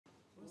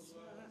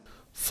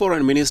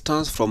Foreign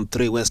ministers from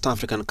 3 West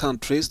African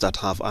countries that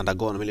have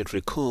undergone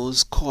military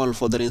coups called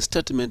for the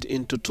reinstatement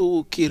into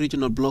 2 key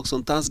regional blocs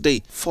on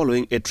Thursday,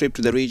 following a trip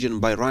to the region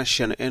by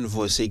Russian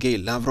envoy Sergei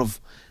Lavrov.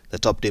 The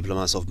top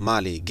diplomats of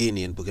Mali,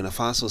 Guinea and Burkina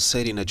Faso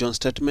said in a joint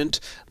statement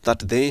that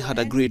they had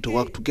agreed to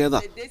work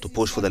together to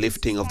push for the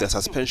lifting of their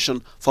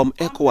suspension from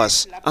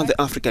ECOWAS and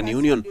the African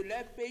Union.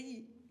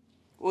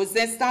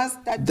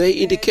 They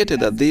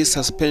indicated that these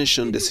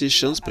suspension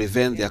decisions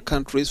prevent their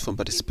countries from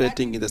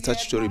participating in the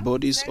statutory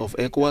bodies of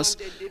ECOWAS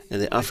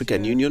and the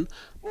African Union,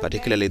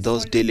 particularly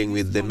those dealing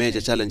with the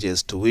major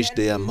challenges to which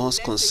they are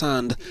most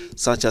concerned,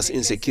 such as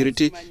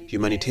insecurity,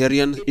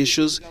 humanitarian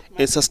issues,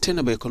 and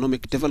sustainable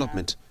economic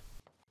development.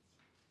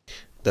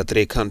 The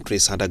 3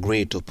 countries had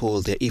agreed to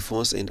pool their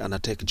efforts and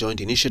undertake joint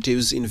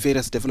initiatives in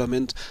various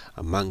development,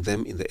 among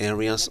them in the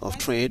areas of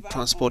trade,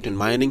 transport and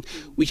mining,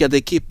 which are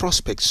the key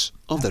prospects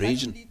of the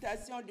region.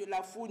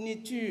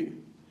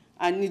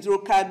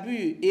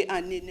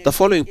 The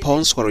following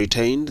points were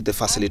retained: the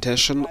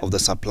facilitation of the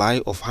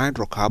supply of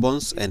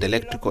hydrocarbons and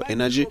electrical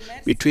energy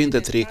between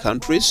the 3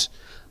 countries,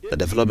 the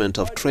development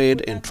of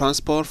trade and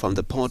transport from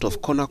the port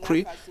of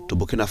Conakry to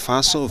Burkina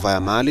Faso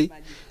via Mali,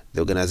 the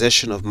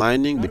organization of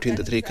mining between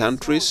the 3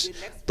 countries,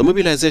 the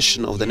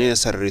mobilization of the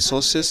necessary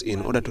resources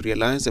in order to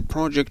realize a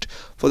project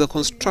for the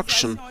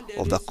construction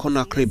of the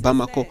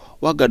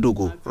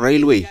Conakry-Bamako-Ouagadougou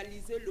railway.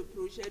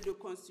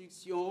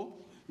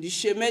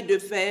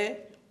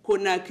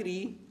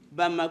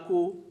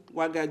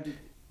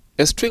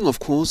 A string of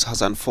coups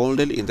has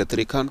unfolded in the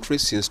 3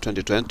 countries since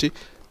 2020,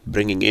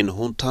 bringing in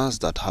juntas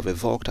that have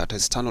evoked at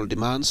external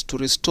demands to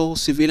restore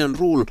civilian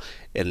rule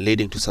and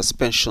leading to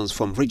suspensions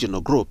from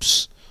regional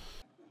groups.